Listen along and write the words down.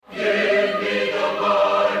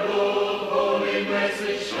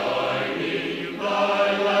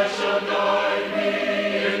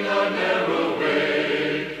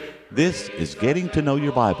This is Getting to Know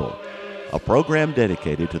Your Bible, a program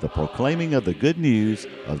dedicated to the proclaiming of the good news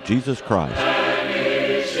of Jesus Christ.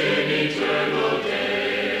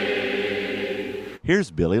 Here's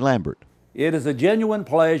Billy Lambert. It is a genuine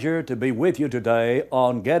pleasure to be with you today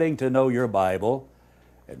on Getting to Know Your Bible.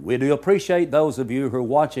 And we do appreciate those of you who are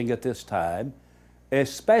watching at this time,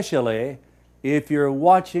 especially if you're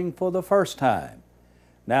watching for the first time.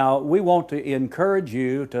 Now, we want to encourage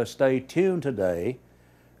you to stay tuned today.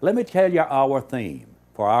 Let me tell you our theme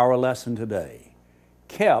for our lesson today.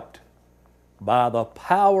 Kept by the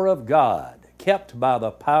power of God. Kept by the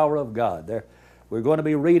power of God. We're going to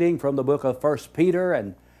be reading from the book of 1 Peter,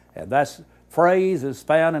 and that phrase is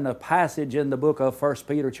found in a passage in the book of 1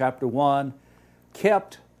 Peter chapter 1,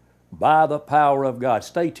 kept by the power of God.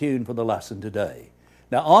 Stay tuned for the lesson today.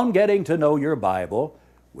 Now, on Getting to Know Your Bible,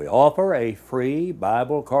 we offer a free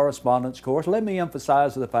Bible correspondence course. Let me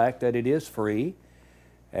emphasize the fact that it is free.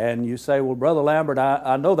 And you say, well, Brother Lambert,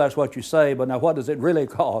 I know that's what you say, but now what does it really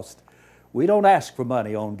cost? We don't ask for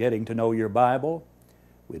money on Getting to Know Your Bible.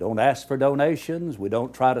 We don't ask for donations. We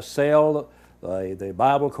don't try to sell the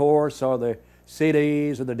Bible course or the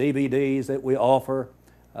CDs or the DVDs that we offer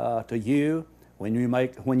to you when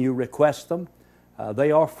you request them.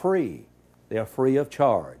 They are free. They are free of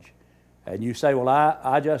charge. And you say, well,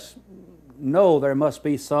 I just know there must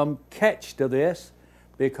be some catch to this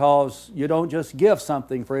because you don't just give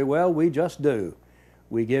something free. Well, we just do.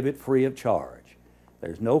 We give it free of charge.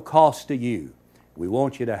 There's no cost to you. We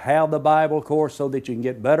want you to have the Bible course so that you can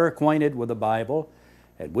get better acquainted with the Bible.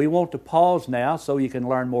 And we want to pause now so you can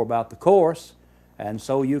learn more about the course and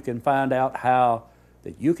so you can find out how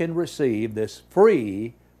that you can receive this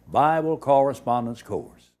free Bible correspondence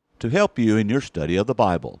course. To help you in your study of the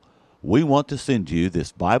Bible, we want to send you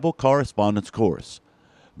this Bible correspondence course.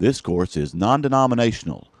 This course is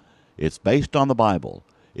non-denominational. It's based on the Bible.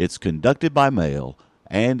 It's conducted by mail,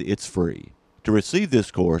 and it's free. To receive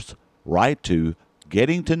this course, write to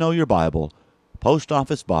Getting to Know Your Bible, Post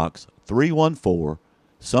Office Box 314,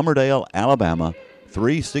 Summerdale, Alabama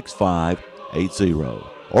 36580,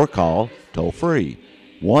 or call toll-free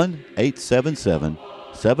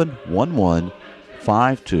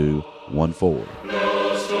 1-877-711-5214.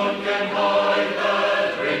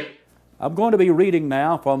 I'm going to be reading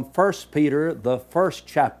now from 1 Peter, the first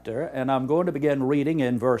chapter, and I'm going to begin reading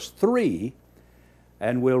in verse 3,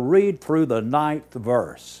 and we'll read through the 9th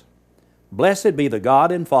verse. Blessed be the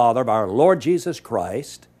God and Father of our Lord Jesus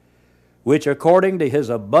Christ, which according to His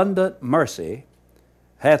abundant mercy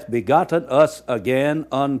hath begotten us again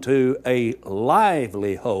unto a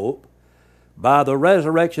lively hope by the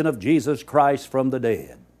resurrection of Jesus Christ from the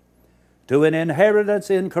dead, to an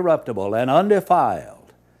inheritance incorruptible and undefiled,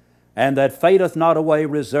 and that fadeth not away,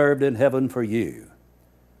 reserved in heaven for you,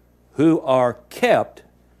 who are kept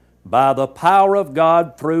by the power of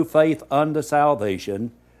God through faith unto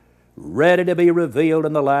salvation, ready to be revealed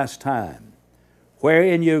in the last time,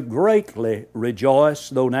 wherein you greatly rejoice,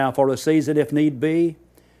 though now for a season, if need be,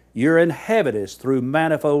 you're inhabited through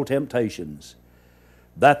manifold temptations,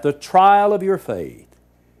 that the trial of your faith,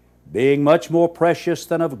 being much more precious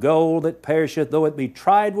than of gold that perisheth, though it be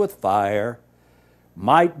tried with fire,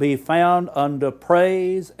 might be found unto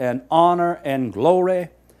praise and honor and glory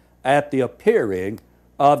at the appearing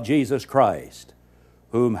of Jesus Christ,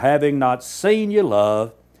 whom having not seen you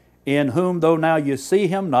love, in whom though now you see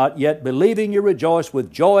Him not, yet believing you rejoice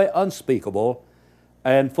with joy unspeakable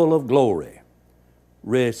and full of glory,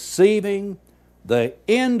 receiving the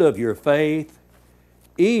end of your faith,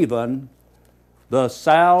 even the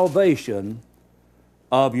salvation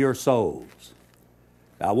of your souls.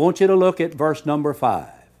 Now, I want you to look at verse number 5,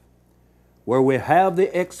 where we have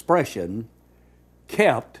the expression,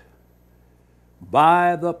 kept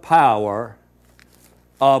by the power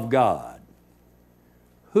of God.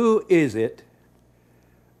 Who is it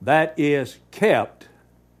that is kept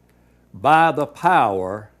by the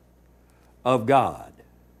power of God?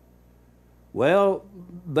 Well,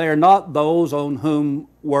 they're not those on whom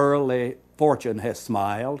worldly fortune has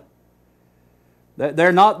smiled.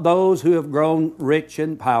 They're not those who have grown rich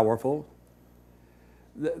and powerful.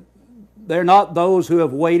 They're not those who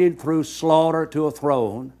have waded through slaughter to a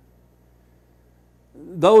throne.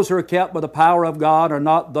 Those who are kept by the power of God are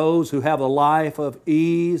not those who have a life of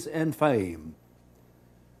ease and fame.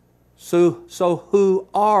 So who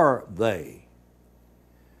are they?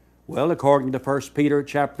 Well, according to 1 Peter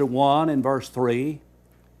chapter 1 and verse 3,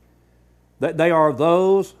 that they are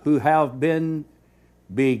those who have been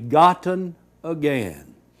begotten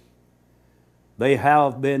again. They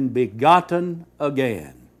have been begotten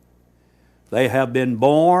again. They have been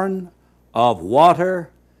born of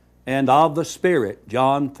water and of the Spirit,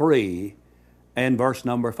 John 3 and verse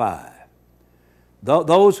number 5.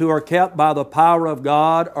 Those who are kept by the power of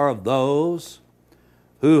God are those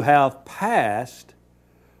who have passed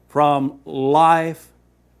from life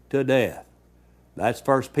to death. That's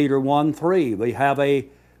 1 Peter 1 3. We have a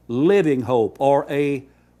living hope or a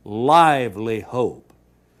lively hope.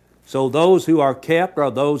 So those who are kept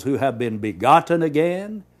are those who have been begotten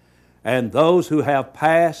again, and those who have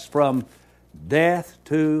passed from death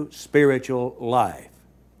to spiritual life.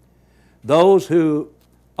 Those who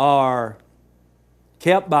are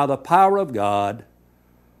kept by the power of God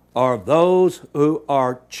are those who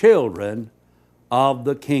are children of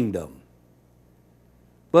the kingdom.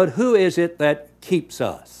 But who is it that keeps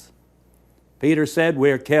us? Peter said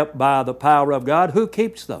we're kept by the power of God. Who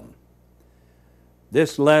keeps them?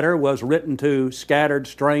 This letter was written to scattered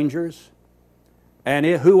strangers. And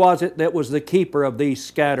who was it that was the keeper of these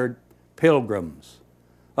scattered pilgrims,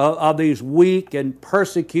 of these weak and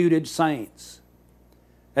persecuted saints?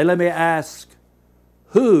 And let me ask,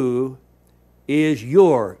 who is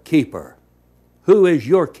your keeper? Who is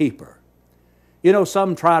your keeper? You know,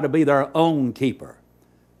 some try to be their own keeper.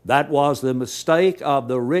 That was the mistake of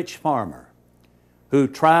the rich farmer who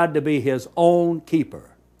tried to be his own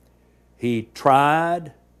keeper. He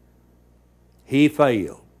tried, he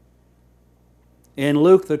failed. In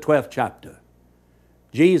Luke the 12th chapter,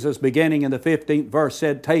 Jesus, beginning in the 15th verse,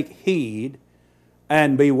 said, "Take heed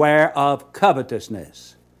and beware of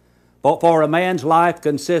covetousness. For a man's life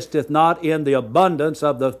consisteth not in the abundance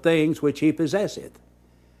of the things which he possesseth."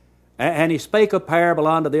 And he spake a parable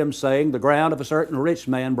unto them, saying, The ground of a certain rich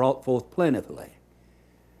man brought forth plentifully.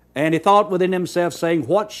 And he thought within himself, saying,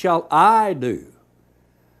 What shall I do?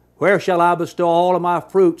 Where shall I bestow all of my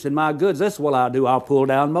fruits and my goods? This will I do. I'll pull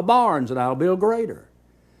down my barns, and I'll build greater.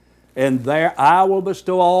 And there I will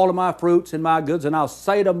bestow all of my fruits and my goods, and I'll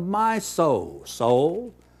say to my soul,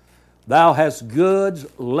 Soul, thou hast goods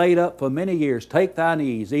laid up for many years. Take thine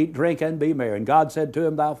ease, eat, drink, and be merry. And God said to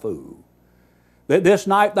him, Thou fool, that this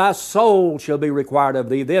night thy soul shall be required of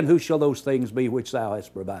thee. Then who shall those things be which thou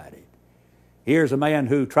hast provided? Here's a man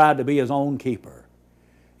who tried to be his own keeper.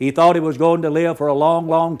 He thought he was going to live for a long,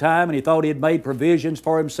 long time, and he thought he had made provisions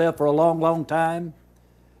for himself for a long, long time.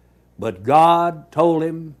 But God told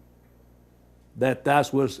him that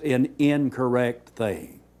that was an incorrect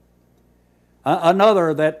thing.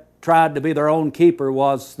 Another that tried to be their own keeper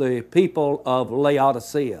was the people of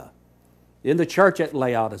Laodicea, in the church at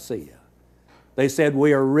Laodicea. They said,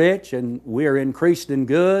 we are rich and we are increased in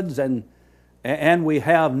goods and we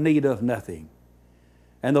have need of nothing.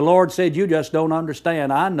 And the Lord said, you just don't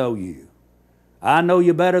understand. I know you. I know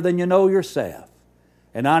you better than you know yourself.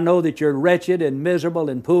 And I know that you're wretched and miserable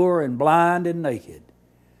and poor and blind and naked.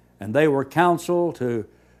 And they were counseled to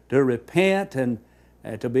repent and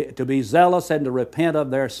to be zealous and to repent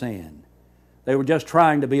of their sin. They were just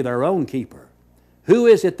trying to be their own keeper. Who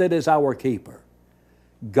is it that is our keeper?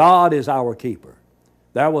 God is our keeper.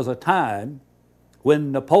 There was a time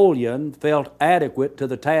when Napoleon felt adequate to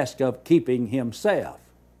the task of keeping himself.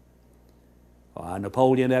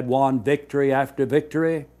 Napoleon had won victory after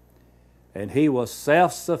victory, and he was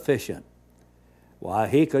self-sufficient.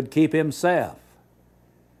 He could keep himself.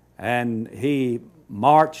 And he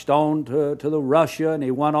marched on to the Russia, and he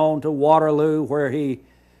went on to Waterloo, where he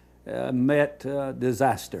met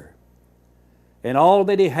disaster. And all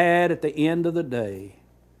that he had at the end of the day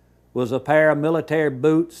was a pair of military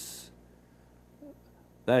boots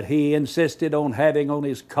that he insisted on having on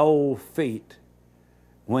his cold feet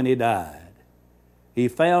when he died. He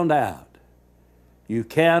found out you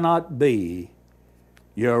cannot be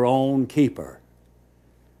your own keeper.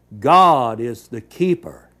 God is the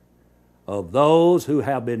keeper of those who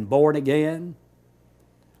have been born again,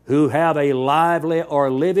 who have a lively or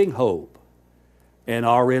living hope, and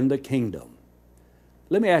are in the kingdom.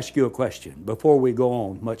 Let me ask you a question before we go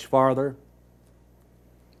on much farther.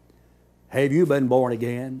 Have you been born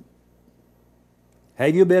again?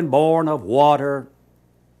 Have you been born of water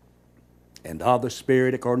and of the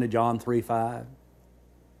Spirit, according to John 3:5?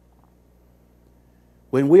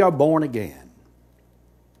 When we are born again,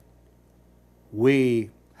 we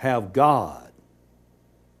have God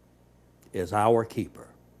as our keeper.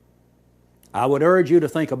 I would urge you to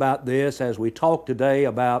think about this as we talk today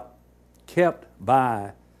about kept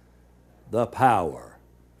by the power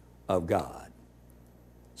of God.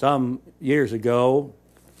 Some years ago,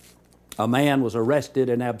 a man was arrested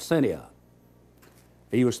in Abyssinia.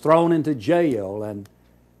 He was thrown into jail, and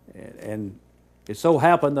it so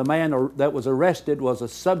happened the man that was arrested was a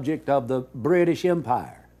subject of the British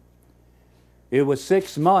Empire. It was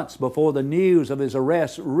 6 months before the news of his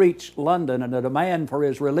arrest reached London and a demand for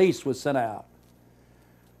his release was sent out.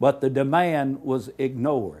 But the demand was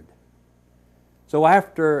ignored. So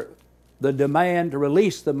after the demand to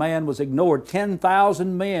release the man was ignored,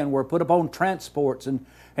 10,000 men were put upon transports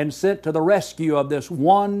and sent to the rescue of this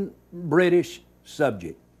one British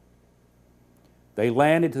subject. They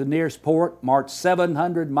landed to the nearest port, marched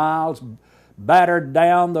 700 miles, battered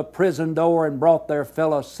down the prison door, and brought their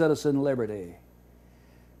fellow citizen liberty.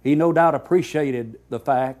 He no doubt appreciated the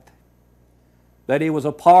fact that he was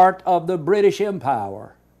a part of the British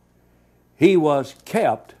Empire. He was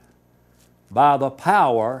kept by the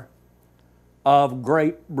power of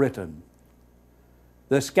Great Britain.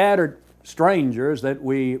 The scattered strangers that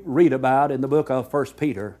we read about in the book of 1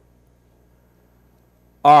 Peter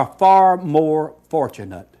are far more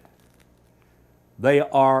fortunate. They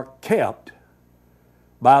are kept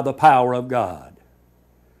by the power of God.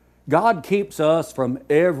 God keeps us from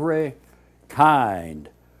every kind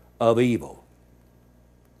of evil.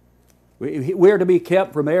 We're to be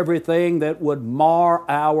kept from everything that would mar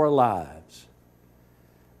our lives.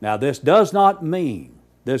 Now, this does not mean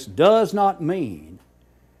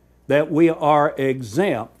that we are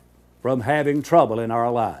exempt from having trouble in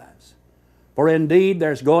our lives. For indeed,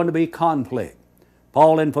 there's going to be conflict.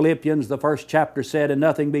 Paul in Philippians, the 1st chapter, said, "In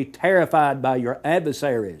nothing be terrified by your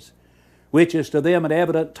adversaries, which is to them an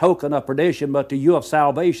evident token of perdition, but to you of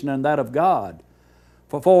salvation and that of God.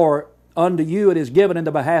 For unto you it is given in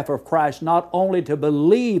the behalf of Christ not only to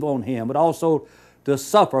believe on Him, but also to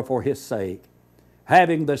suffer for His sake,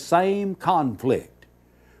 having the same conflict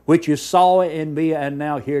which you saw in me and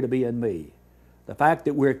now hear to be in me." The fact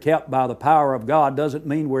that we're kept by the power of God doesn't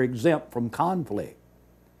mean we're exempt from conflict.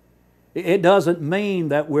 It doesn't mean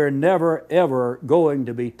that we're never ever going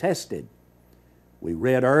to be tested. We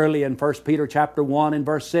read early in 1 Peter chapter 1 and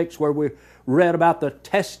verse 6 where we read about the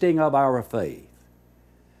testing of our faith.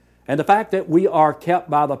 And the fact that we are kept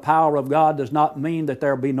by the power of God does not mean that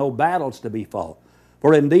there will be no battles to be fought.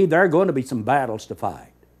 For indeed there are going to be some battles to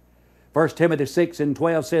fight. 1 Timothy 6 and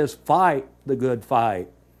 12 says, "Fight the good fight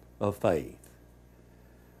of faith."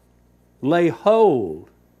 Lay hold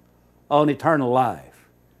on eternal life.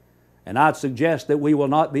 And I'd suggest that we will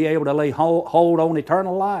not be able to lay hold on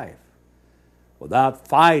eternal life without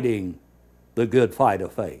fighting the good fight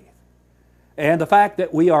of faith. And the fact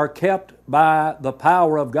that we are kept by the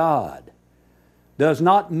power of God does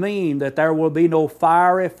not mean that there will be no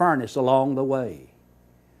fiery furnace along the way.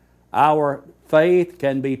 Our faith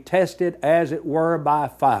can be tested, as it were, by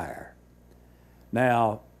fire.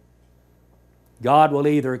 Now, God will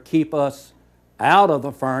either keep us out of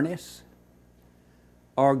the furnace,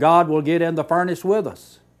 or God will get in the furnace with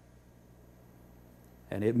us.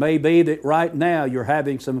 And it may be that right now you're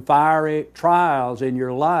having some fiery trials in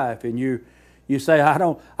your life, and you say,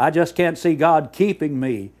 I just can't see God keeping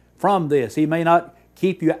me from this. He may not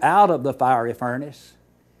keep you out of the fiery furnace.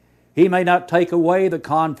 He may not take away the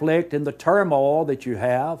conflict and the turmoil that you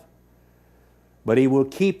have, but He will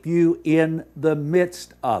keep you in the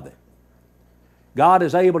midst of it. God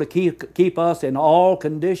is able to keep us in all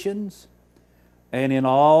conditions and in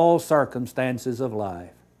all circumstances of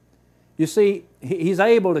life. You see, He's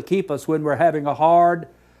able to keep us when we're having a hard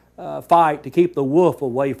fight to keep the wolf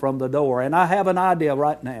away from the door. And I have an idea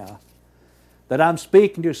right now that I'm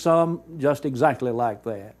speaking to some just exactly like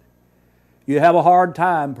that. You have a hard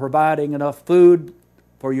time providing enough food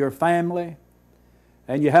for your family,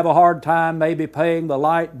 and you have a hard time maybe paying the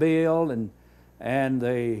light bill and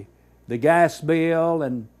the gas bill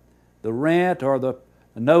and the rent or the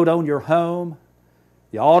note on your home,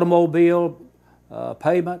 the automobile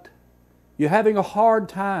payment. You're having a hard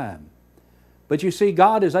time. But you see,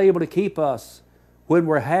 God is able to keep us when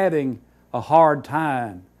we're having a hard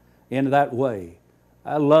time in that way.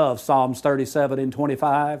 I love Psalms 37 and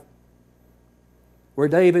 25, where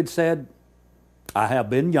David said, "I have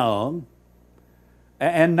been young,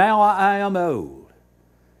 and now I am old.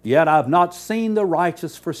 Yet I've not seen the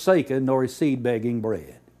righteous forsaken, nor his seed begging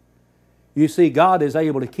bread." You see, God is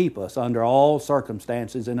able to keep us under all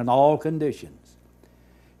circumstances and in all conditions.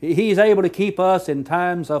 He's able to keep us in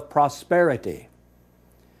times of prosperity.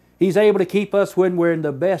 He's able to keep us when we're in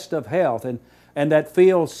the best of health and that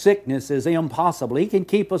feels sickness is impossible. He can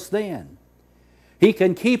keep us then. He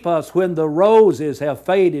can keep us when the roses have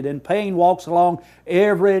faded and pain walks along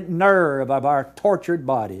every nerve of our tortured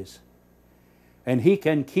bodies. And He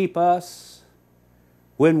can keep us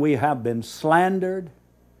when we have been slandered,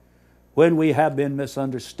 when we have been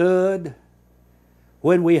misunderstood,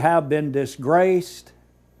 when we have been disgraced.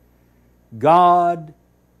 God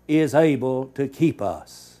is able to keep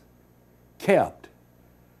us kept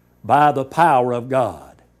by the power of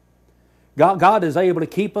God. God is able to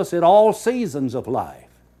keep us in all seasons of life.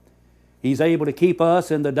 He's able to keep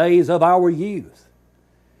us in the days of our youth.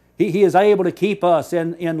 He is able to keep us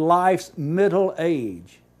in life's middle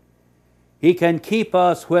age. He can keep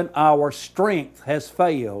us when our strength has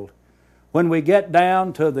failed. When we get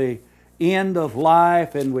down to the end of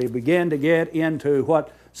life and we begin to get into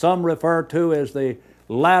what some refer to as the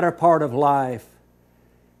latter part of life,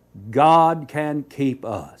 God can keep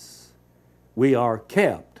us. We are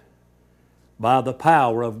kept by the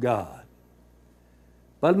power of God.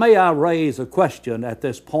 But may I raise a question at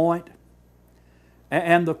this point?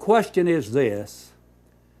 And the question is this: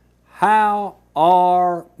 how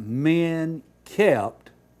are men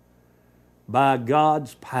kept by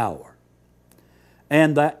God's power?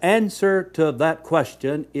 And the answer to that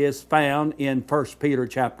question is found in 1 Peter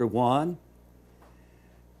chapter 1.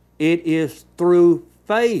 It is through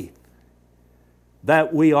faith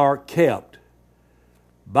that we are kept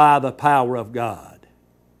by the power of God.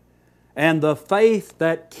 And the faith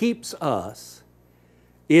that keeps us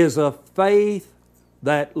is a faith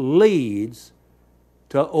that leads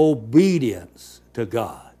to obedience to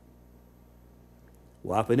God.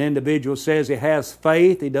 Well, if an individual says he has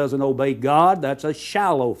faith, he doesn't obey God, that's a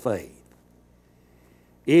shallow faith.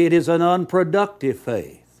 It is an unproductive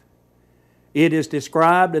faith. It is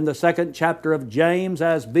described in the 2nd chapter of James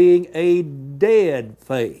as being a dead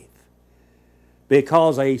faith,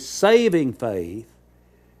 because a saving faith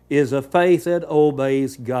is a faith that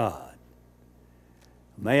obeys God.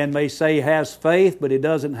 A man may say he has faith, but he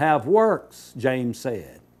doesn't have works, James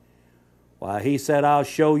said. Why, he said, I'll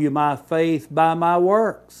show you my faith by my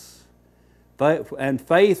works. And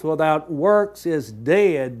faith without works is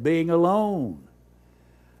dead, being alone.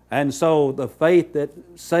 And so the faith that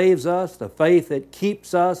saves us, the faith that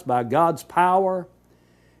keeps us by God's power,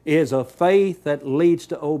 is a faith that leads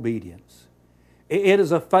to obedience. It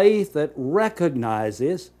is a faith that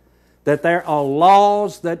recognizes that there are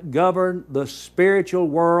laws that govern the spiritual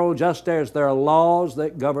world just as there are laws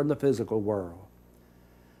that govern the physical world.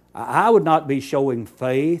 I would not be showing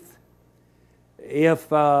faith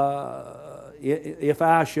if I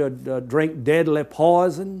should drink deadly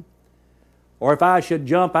poison, or if I should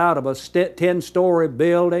jump out of a 10-story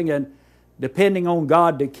building and depending on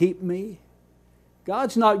God to keep me.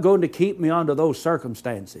 God's not going to keep me under those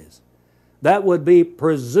circumstances. That would be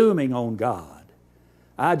presuming on God.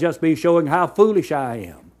 I'd just be showing how foolish I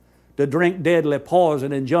am to drink deadly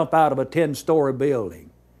poison and jump out of a 10-story building.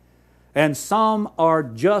 And some are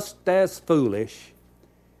just as foolish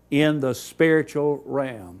in the spiritual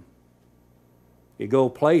realm. You go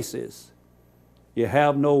places you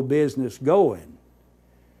have no business going,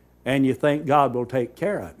 and you think God will take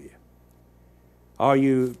care of you. Or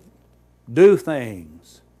you do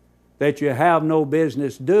things that you have no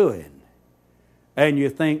business doing, and you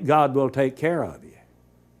think God will take care of you.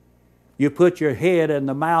 You put your head in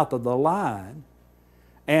the mouth of the lion,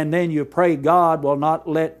 and then you pray God will not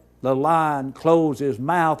let the lion close his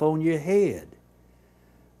mouth on your head.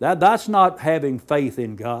 That's not having faith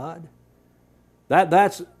in God.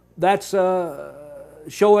 That's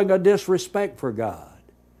showing a disrespect for God.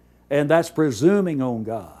 And that's presuming on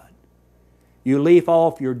God. You leave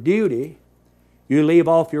off your duty, you leave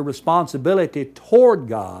off your responsibility toward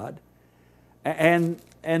God, and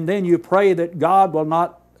then you pray that God will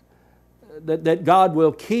not, that God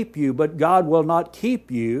will keep you, but God will not keep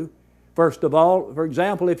you. First of all, for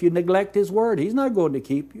example, if you neglect His Word, He's not going to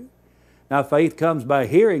keep you. Now, faith comes by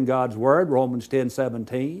hearing God's Word, Romans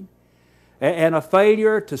 10:17. And a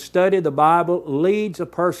failure to study the Bible leads a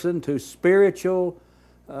person to spiritual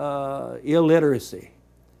illiteracy.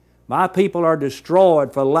 My people are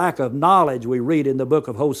destroyed for lack of knowledge, we read in the book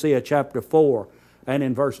of Hosea chapter 4 and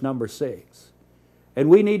in verse number 6. And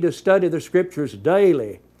we need to study the Scriptures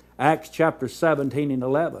daily, Acts chapter 17 and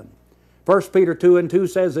 11. 1 Peter 2:2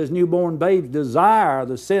 says, as newborn babes desire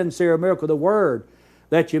the sincere milk of the Word,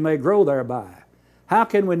 that you may grow thereby. How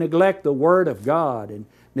can we neglect the Word of God and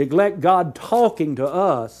neglect God talking to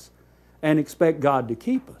us and expect God to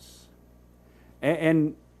keep us?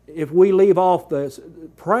 And if we leave off the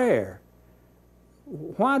prayer,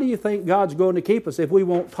 why do you think God's going to keep us if we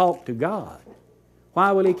won't talk to God?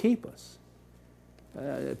 Why will He keep us?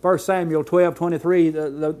 1 Samuel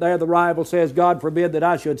 12:23, there the rival says, God forbid that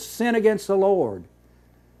I should sin against the Lord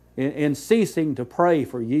in ceasing to pray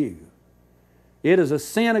for you. It is a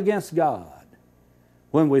sin against God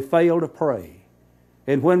when we fail to pray.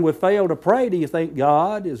 And when we fail to pray, do you think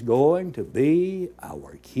God is going to be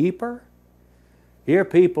our keeper? Here are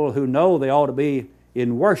people who know they ought to be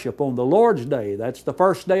in worship on the Lord's Day. That's the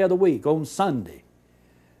first day of the week, on Sunday.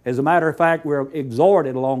 As a matter of fact, we're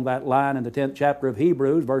exhorted along that line in the 10th chapter of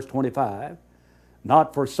Hebrews, verse 25,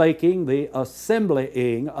 not forsaking the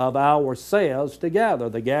assembling of ourselves together,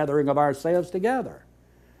 the gathering of ourselves together.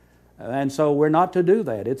 And so we're not to do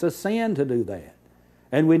that. It's a sin to do that.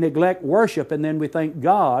 And we neglect worship, and then we think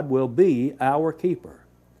God will be our keeper.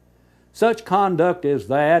 Such conduct as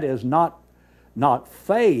that is not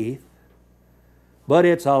faith, but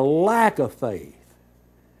it's a lack of faith.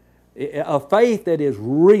 A faith that is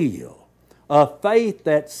real, a faith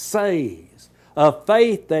that saves, a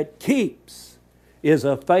faith that keeps, is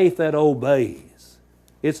a faith that obeys.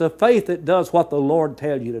 It's a faith that does what the Lord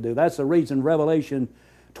tells you to do. That's the reason Revelation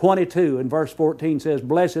 22 and verse 14 says,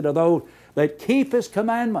 "Blessed are those that keep His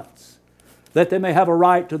commandments, that they may have a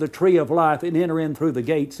right to the tree of life and enter in through the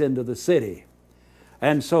gates into the city."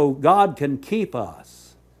 And so God can keep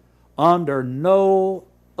us under no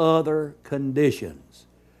other conditions.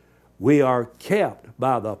 We are kept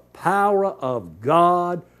by the power of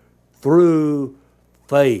God through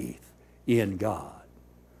faith in God.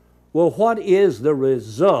 Well, what is the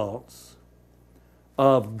results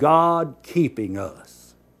of God keeping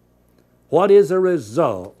us? What is the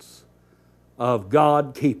results of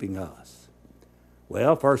God keeping us?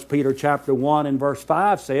 Well, 1 Peter chapter 1 and verse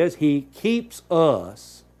 5 says, He keeps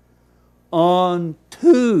us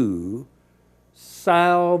unto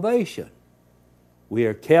salvation. We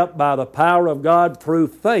are kept by the power of God through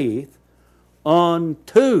faith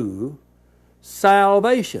unto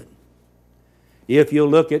salvation. If you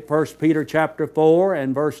look at 1 Peter chapter 4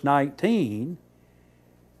 and verse 19,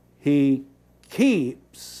 He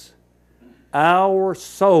keeps our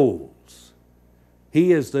souls.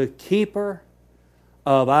 He is the keeper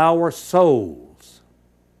of our souls.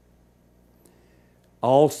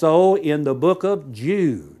 Also in the book of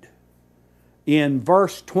Jude, in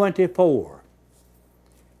verse 24,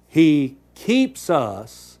 He keeps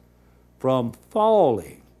us from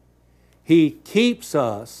falling. He keeps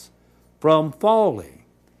us from falling.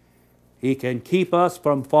 He can keep us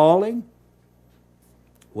from falling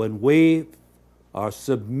when we are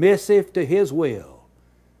submissive to His will,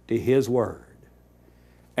 to His Word.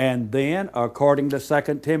 And then, according to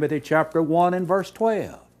 2 Timothy chapter 1 and verse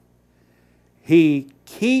 12, He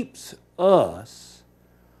keeps us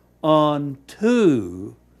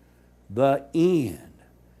unto the end.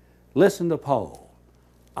 Listen to Paul.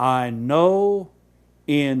 I know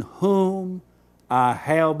in whom I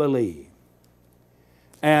have believed,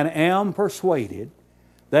 and am persuaded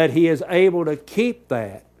that He is able to keep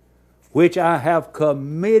that which I have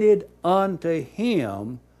committed unto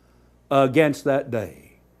Him against that day.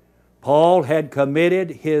 Paul had committed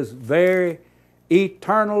his very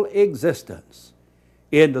eternal existence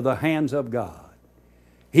into the hands of God.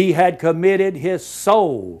 He had committed his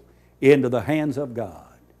soul into the hands of God.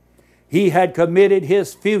 He had committed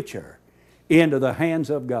his future into the hands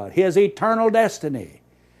of God. His eternal destiny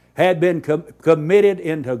had been committed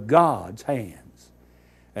into God's hands.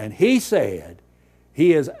 And he said,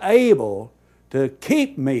 He is able to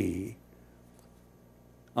keep me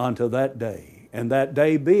unto that day. And that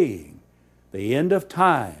day being the end of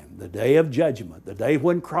time, the day of judgment, the day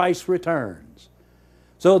when Christ returns.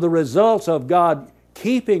 So the results of God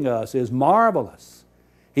keeping us is marvelous.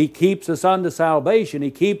 He keeps us unto salvation.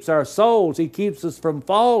 He keeps our souls. He keeps us from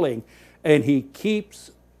falling. And He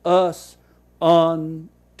keeps us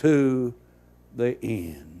unto the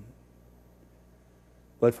end.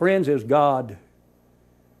 But friends, is God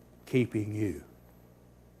keeping you?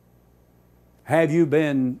 Have you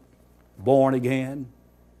been born again?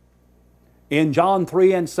 In John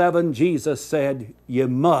 3 and 7, Jesus said, you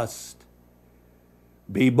must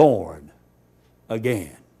be born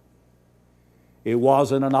again. It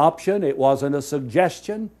wasn't an option, it wasn't a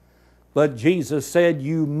suggestion, but Jesus said,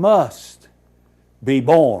 you must be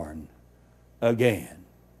born again.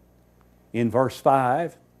 In verse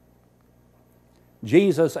 5,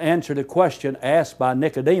 Jesus answered a question asked by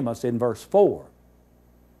Nicodemus in verse 4.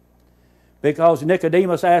 Because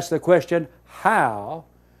Nicodemus asked the question, how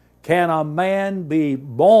can a man be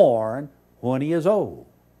born when he is old?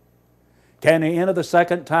 Can he enter the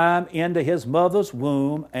second time into his mother's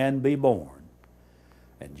womb and be born?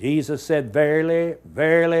 And Jesus said, verily,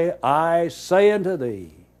 verily, I say unto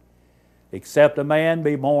thee, except a man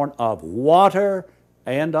be born of water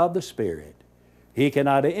and of the Spirit, he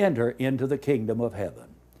cannot enter into the kingdom of heaven.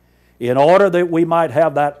 In order that we might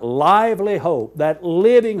have that lively hope, that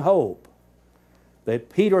living hope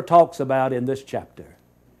that Peter talks about in this chapter,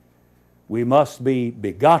 we must be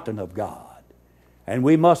begotten of God, and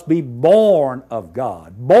we must be born of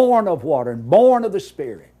God, born of water and born of the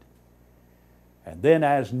Spirit. And then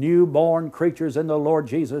as newborn creatures in the Lord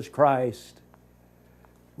Jesus Christ,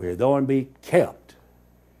 We're going to be kept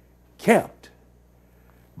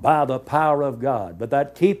by the power of God. But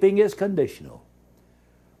that keeping is conditional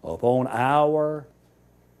upon our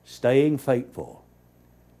staying faithful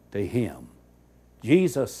to Him.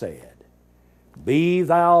 Jesus said, "Be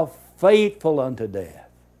thou faithful unto death,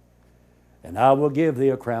 and I will give thee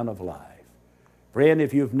a crown of life." Friend,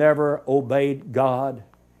 if you've never obeyed God,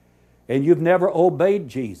 and you've never obeyed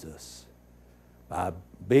Jesus, by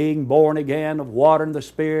being born again of water and the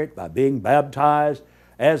Spirit, by being baptized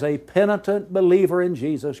as a penitent believer in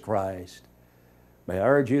Jesus Christ, may I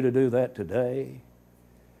urge you to do that today.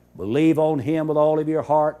 Believe on Him with all of your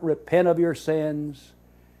heart, repent of your sins,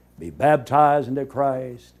 be baptized into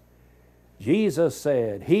Christ. Jesus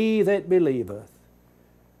said, "He that believeth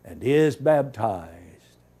and is baptized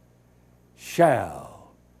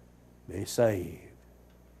shall be saved."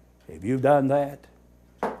 If you've done that,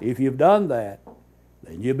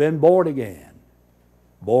 then you've been born again,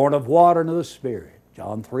 born of water and of the Spirit.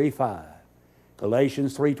 John 3:5,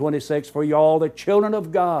 Galatians 3:26, "For you are all the children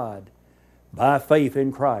of God by faith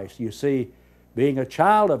in Christ." You see, being a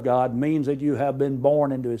child of God means that you have been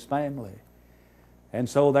born into His family. And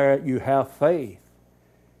so there you have faith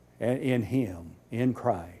in Him, in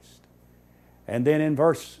Christ. And then in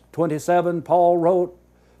verse 27, Paul wrote,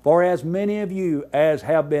 "For as many of you as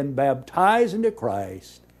have been baptized into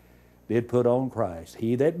Christ did put on Christ.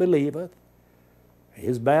 He that believeth,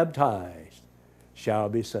 is baptized, shall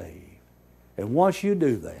be saved." And once you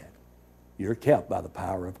do that, you're kept by the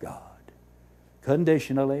power of God.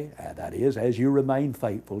 Conditionally, that is, as you remain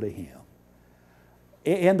faithful to Him.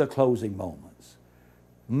 In the closing moments,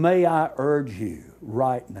 may I urge you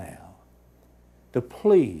right now to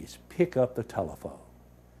please pick up the telephone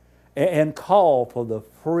and call for the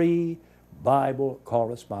free Bible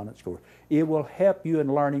correspondence course. It will help you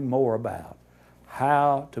in learning more about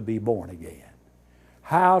how to be born again,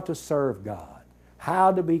 how to serve God,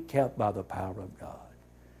 how to be kept by the power of God.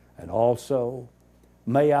 And also,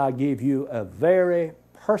 may I give you a very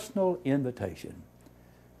personal invitation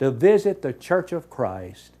to visit the Church of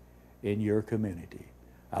Christ in your community.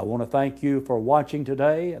 I want to thank you for watching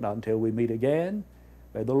today, and until we meet again,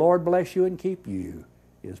 may the Lord bless you and keep you,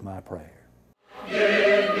 is my prayer.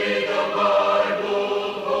 Give me the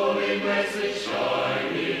Bible, holy message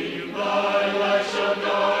shining, thy light shall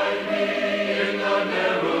guide me in the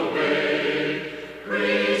narrow way.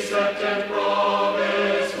 Precept and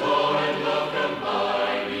promise, law and love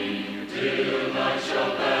combining, till night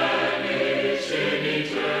shall vanish in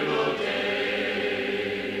eternal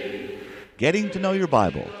day. Getting to Know Your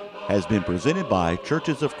Bible has been presented by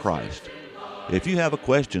Churches of Christ. If you have a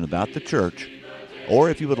question about the church,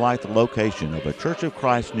 or if you would like the location of a Church of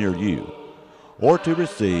Christ near you, or to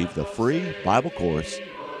receive the free Bible course,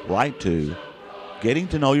 write to Getting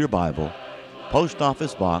to Know Your Bible, Post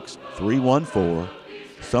Office Box 314,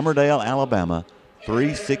 Summerdale, Alabama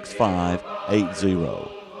 36580,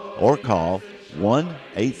 or call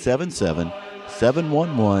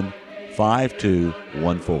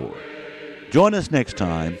 1-877-711-5214. Join us next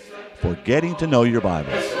time for Getting to Know Your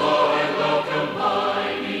Bible.